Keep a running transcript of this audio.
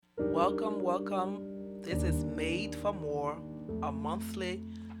Welcome, welcome. This is Made for More, a monthly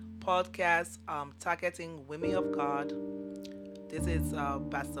podcast targeting women of God. This is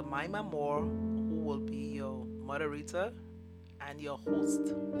Pastor Maima Moore, who will be your moderator and your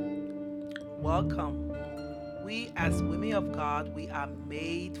host. Welcome. We, as women of God, we are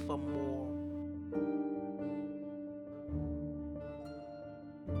made for more.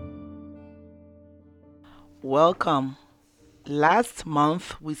 Welcome. Last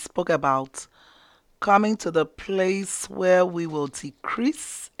month, we spoke about coming to the place where we will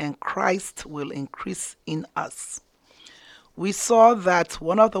decrease and Christ will increase in us. We saw that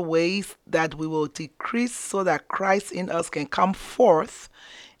one of the ways that we will decrease so that Christ in us can come forth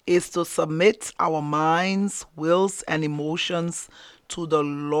is to submit our minds, wills, and emotions to the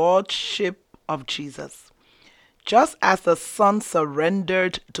Lordship of Jesus. Just as the Son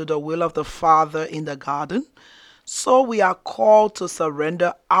surrendered to the will of the Father in the garden, so we are called to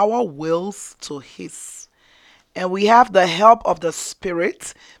surrender our wills to His. And we have the help of the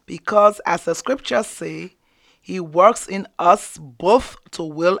Spirit because, as the scriptures say, He works in us both to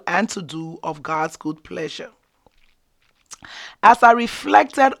will and to do of God's good pleasure. As I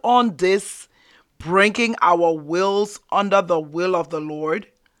reflected on this, bringing our wills under the will of the Lord,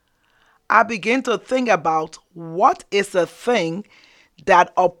 I began to think about what is the thing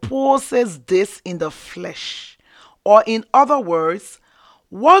that opposes this in the flesh. Or, in other words,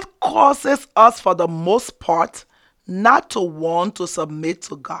 what causes us, for the most part, not to want to submit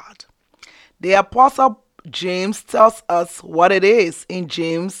to God? The Apostle James tells us what it is in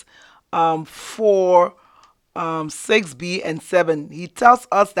James 4 6b and 7. He tells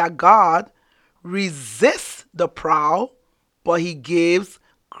us that God resists the proud, but He gives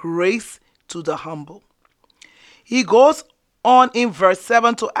grace to the humble. He goes on in verse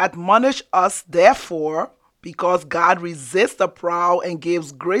 7 to admonish us, therefore, because God resists the proud and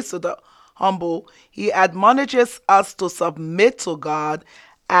gives grace to the humble, He admonishes us to submit to God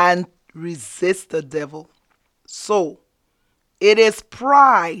and resist the devil. So, it is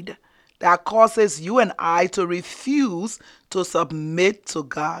pride that causes you and I to refuse to submit to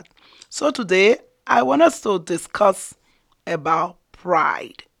God. So today, I want us to discuss about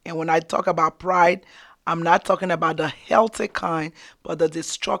pride. And when I talk about pride, I'm not talking about the healthy kind, but the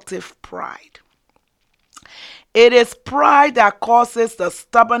destructive pride. It is pride that causes the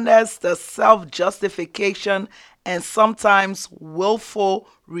stubbornness, the self-justification, and sometimes willful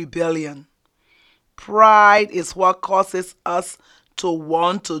rebellion. Pride is what causes us to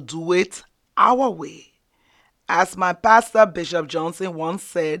want to do it our way. As my pastor, Bishop Johnson, once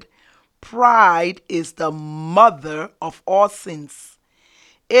said, pride is the mother of all sins.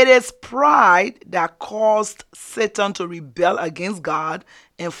 It is pride that caused Satan to rebel against God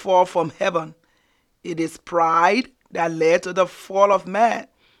and fall from heaven. It is pride that led to the fall of man.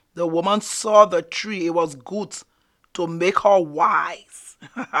 The woman saw the tree, it was good to make her wise.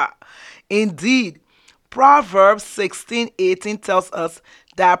 Indeed, Proverbs 16:18 tells us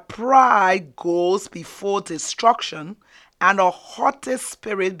that pride goes before destruction and a haughty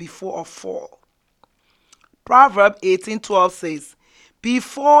spirit before a fall. Proverbs 18:12 says,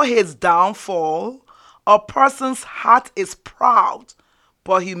 before his downfall, a person's heart is proud,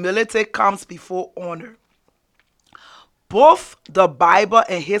 but humility comes before honor. Both the Bible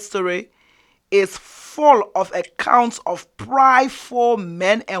and history is full of accounts of prideful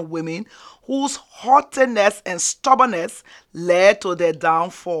men and women whose haughtiness and stubbornness led to their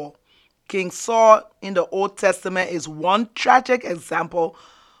downfall. King Saul in the Old Testament is one tragic example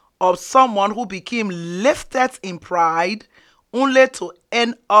of someone who became lifted in pride only to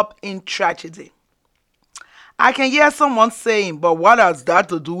end up in tragedy. I can hear someone saying, but what has that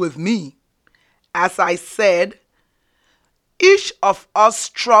to do with me? As I said, each of us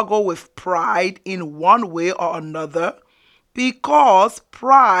struggle with pride in one way or another because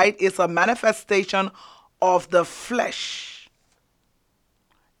pride is a manifestation of the flesh.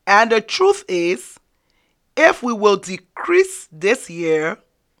 And the truth is, if we will decrease this year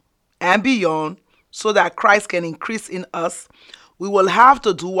and beyond so that Christ can increase in us, we will have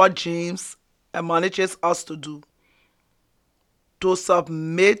to do what James admonishes us to do, to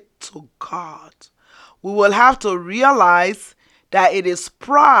submit to God. We will have to realize that it is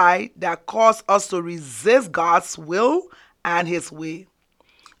pride that caused us to resist God's will and His way.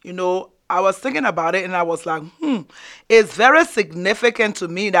 You know, I was thinking about it and I was like, it's very significant to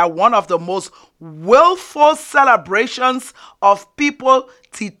me that one of the most willful celebrations of people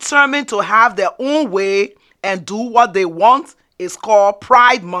determined to have their own way and do what they want is called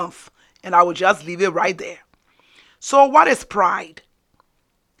Pride Month. And I will just leave it right there. So what is pride?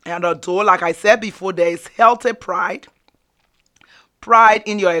 And although, like I said before, there is healthy pride, Pride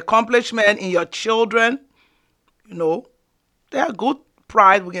in your accomplishment, in your children. You know, they are good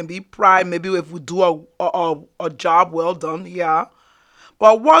pride. We can be pride maybe if we do a job well done, yeah.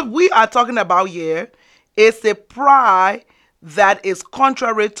 But what we are talking about here is a pride that is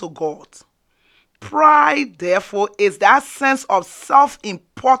contrary to God. Pride, therefore, is that sense of self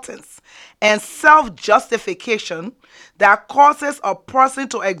importance and self justification that causes a person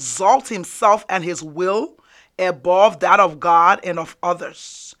to exalt himself and his will above that of God and of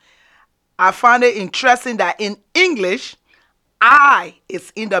others. I find it interesting that in English, I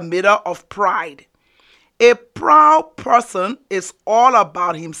is in the middle of pride. A proud person is all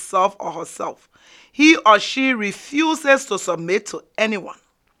about himself or herself. He or she refuses to submit to anyone.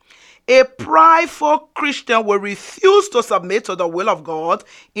 A prideful Christian will refuse to submit to the will of God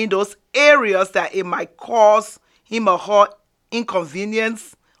in those areas that it might cause him or her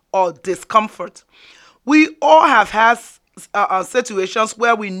inconvenience or discomfort. We all have had situations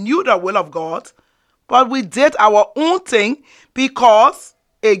where we knew the will of God, but we did our own thing because,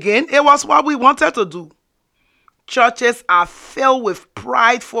 again, it was what we wanted to do. Churches are filled with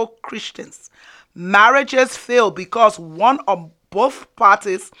prideful Christians. Marriages fail because one or both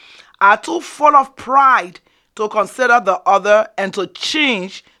parties are too full of pride to consider the other and to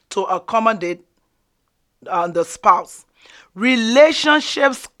change to accommodate the spouse.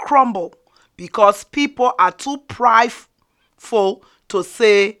 Relationships crumble because people are too prideful to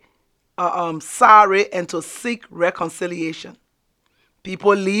say sorry and to seek reconciliation.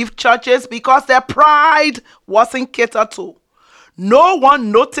 People leave churches because their pride wasn't catered to. No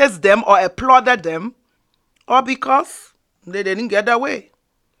one noticed them or applauded them, or because they didn't get their way.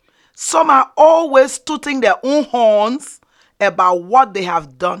 Some are always tooting their own horns about what they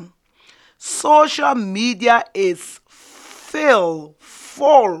have done. Social media is full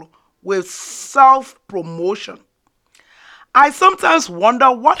with self-promotion. I sometimes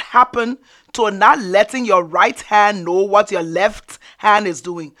wonder what happened to not letting your right hand know what your left hand is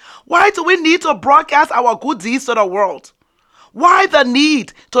doing. Why do we need to broadcast our good deeds to the world? Why the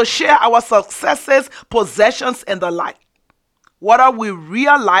need to share our successes, possessions, and the like? Whether we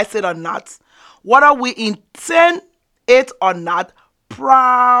realize it or not, whether we intend it or not,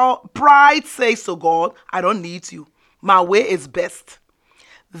 pride says to God, I don't need you. My way is best.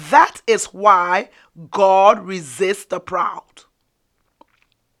 That is why God resists the proud.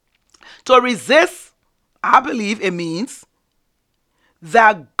 To resist, I believe it means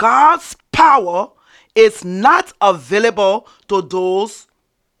that God's power is not available to those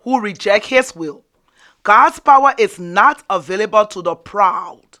who reject his will. God's power is not available to the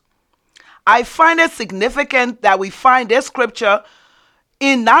proud. I find it significant that we find this scripture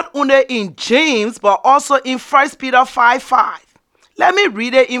in not only in James, but also in 1 Peter 5:5. Let me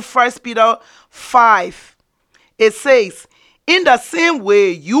read it in 1 Peter 5. It says, in the same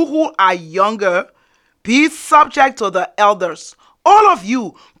way, you who are younger, be subject to the elders. All of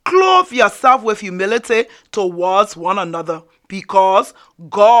you, clothe yourself with humility towards one another, because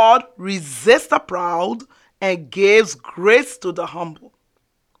God resists the proud and gives grace to the humble.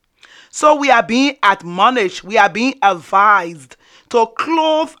 So we are being admonished, we are being advised to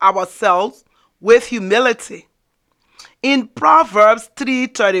clothe ourselves with humility. In Proverbs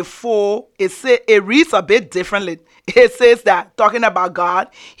 3:34, it reads a bit differently. It says that, talking about God,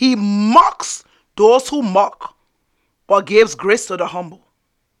 he mocks those who mock, but gives grace to the humble.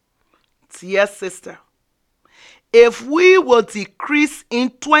 Dear sister, if we will decrease in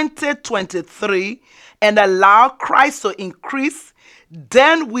 2023 and allow Christ to increase,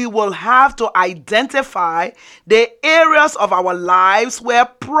 then we will have to identify the areas of our lives where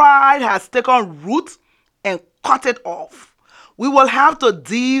pride has taken root and cut it off. We will have to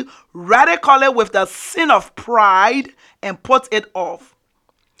deal radically with the sin of pride and put it off.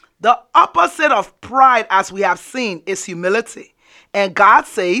 The opposite of pride, as we have seen, is humility. And God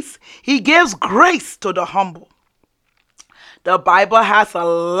says he gives grace to the humble. The Bible has a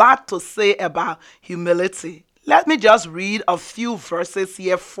lot to say about humility. Let me just read a few verses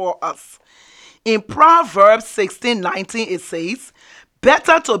here for us. In Proverbs 16:19, it says,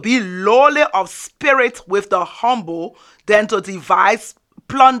 better to be lowly of spirit with the humble than to devise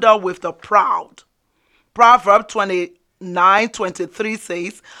plunder with the proud. Proverbs 29:23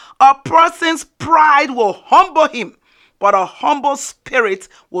 says, a person's pride will humble him, but a humble spirit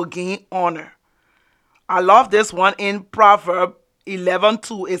will gain honor. I love this one in Proverbs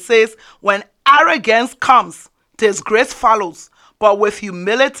 11:2. It says, when arrogance comes, disgrace follows, but with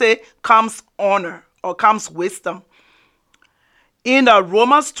humility comes honor, or comes wisdom. In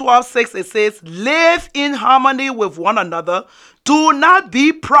Romans 12:6, it says, live in harmony with one another. Do not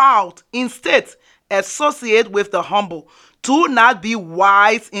be proud. Instead, associate with the humble. Do not be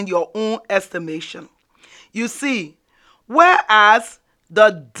wise in your own estimation. You see, whereas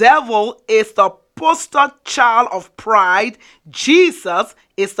the devil is the poster child of pride, Jesus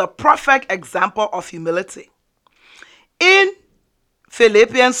is the perfect example of humility. In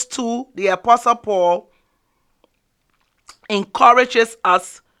Philippians 2, the Apostle Paul encourages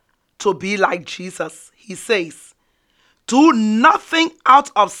us to be like Jesus. He says, do nothing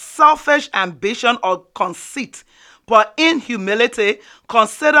out of selfish ambition or conceit, but in humility,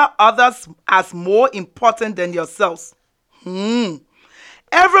 consider others as more important than yourselves.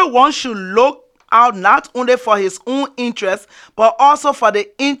 Everyone should look out not only for his own interest, but also for the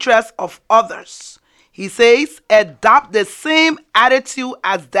interest of others. He says, adopt the same attitude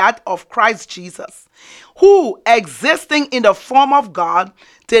as that of Christ Jesus, who, existing in the form of God,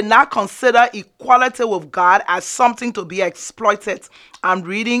 did not consider equality with God as something to be exploited. I'm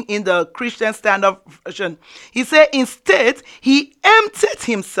reading in the Christian Standard Version. He said, instead, he emptied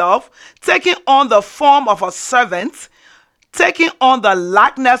himself, taking on the form of a servant, taking on the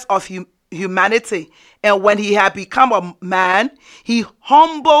likeness of humanity. And when he had become a man, he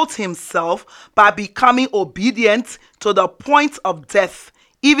humbled himself by becoming obedient to the point of death,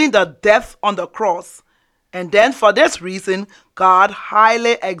 even the death on the cross. And then for this reason, God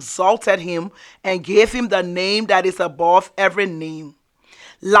highly exalted him and gave him the name that is above every name.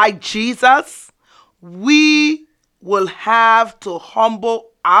 Like Jesus, we will have to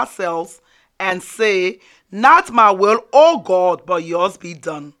humble ourselves and say, not my will, O God, but yours be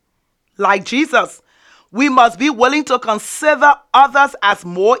done. Like Jesus, we must be willing to consider others as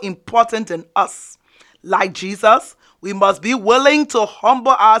more important than us. Like Jesus, we must be willing to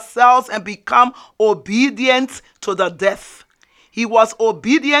humble ourselves and become obedient to the death. He was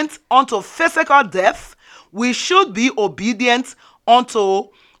obedient unto physical death. We should be obedient unto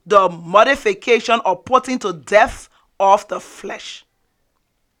the mortification or putting to death of the flesh.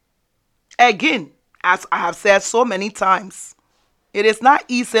 Again, as I have said so many times, it is not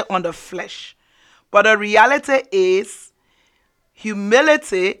easy on the flesh. But the reality is,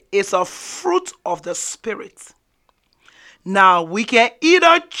 humility is a fruit of the Spirit. Now, we can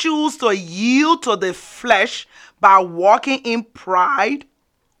either choose to yield to the flesh by walking in pride,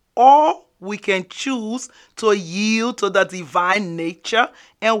 or we can choose to yield to the divine nature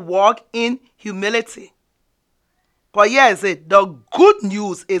and walk in humility. But here's it. The good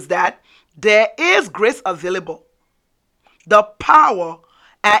news is that there is grace available. The power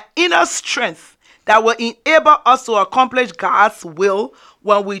and inner strength that will enable us to accomplish God's will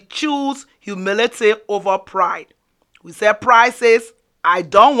when we choose humility over pride. We said pride says, I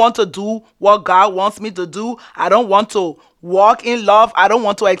don't want to do what God wants me to do. I don't want to walk in love. I don't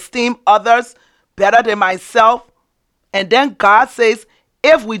want to esteem others better than myself. And then God says,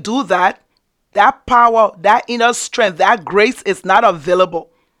 if we do that, that power, that inner strength, that grace is not available.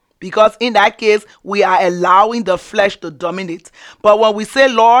 Because in that case, we are allowing the flesh to dominate. But when we say,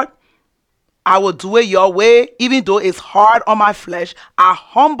 Lord, I will do it your way, even though it's hard on my flesh, I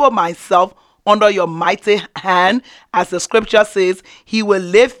humble myself under your mighty hand. As the scripture says, he will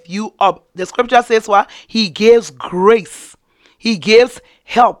lift you up. The scripture says what? He gives grace. He gives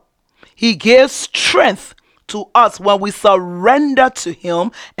help. He gives strength to us when we surrender to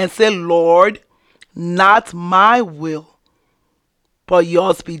him and say, Lord, not my will, but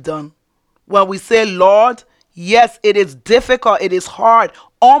yours be done. When we say, Lord, yes, it is difficult, it is hard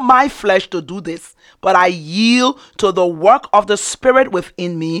on my flesh to do this, but I yield to the work of the Spirit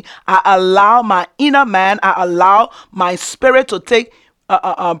within me. I allow my inner man, I allow my spirit to take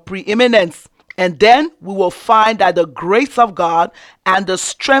preeminence. And then we will find that the grace of God and the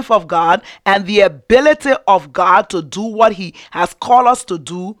strength of God and the ability of God to do what he has called us to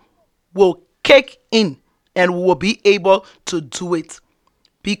do will kick in, and we will be able to do it.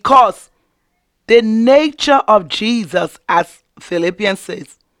 Because the nature of Jesus, as Philippians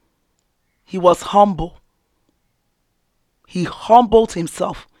says, he was humble. He humbled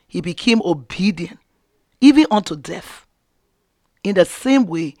himself. He became obedient, even unto death. In the same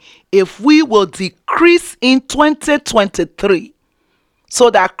way, if we will decrease in 2023 so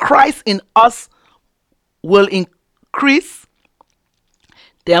that Christ in us will increase,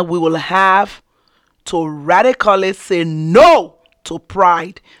 then we will have to radically say no to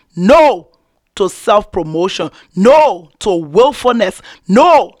pride, no to self-promotion, no to willfulness,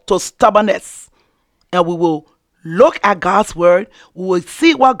 no to stubbornness. And we will look at God's word, we will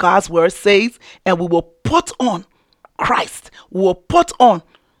see what God's word says, and we will put on Christ. We will put on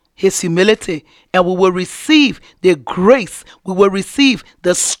his humility, and we will receive the grace, we will receive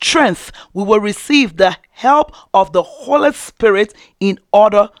the strength, we will receive the help of the Holy Spirit in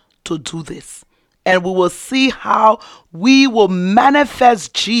order to do this. and we will see how we will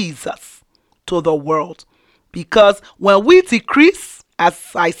manifest Jesus to the world. Because when we decrease, as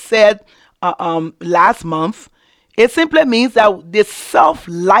I said last month, it simply means that the self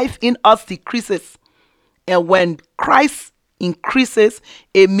life in us decreases. And when Christ increases,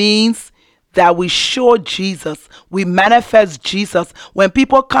 it means that we show Jesus, we manifest Jesus. When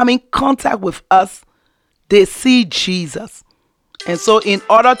people come in contact with us, they see Jesus. And so in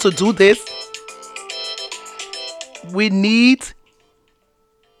order to do this, we need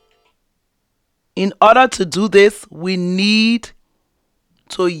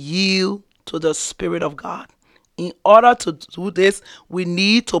to yield to the Spirit of God. In order to do this, we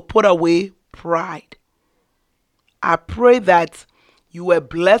need to put away pride. I pray that you were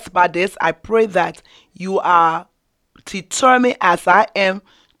blessed by this. I pray that you are determined, as I am,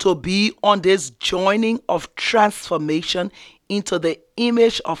 to be on this journey of transformation into the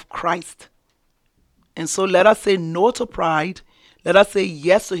image of Christ. And so let us say no to pride. Let us say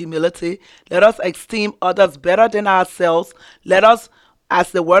yes to humility. Let us esteem others better than ourselves. Let us,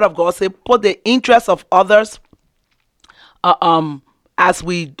 as the word of God says, put the interests of others. As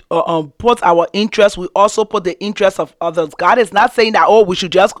we put our interests, we also put the interests of others. God is not saying that, oh, we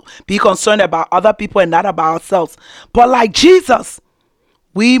should just be concerned about other people and not about ourselves. But like Jesus,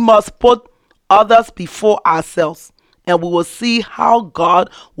 we must put others before ourselves. And we will see how God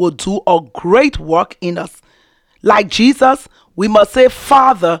will do a great work in us. Like Jesus, we must say,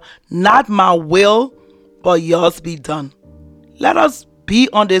 Father, not my will, but yours be done. Let us be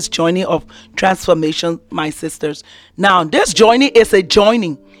on this journey of transformation, my sisters. Now, this journey is a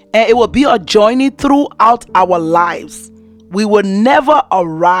journey, and it will be a journey throughout our lives. We will never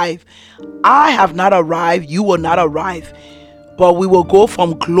arrive. I have not arrived. You will not arrive. But we will go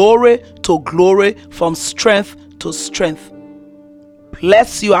from glory to glory, from strength to strength.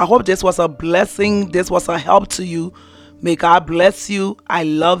 Bless you. I hope this was a blessing. This was a help to you. May God bless you. I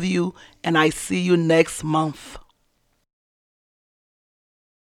love you, and I see you next month.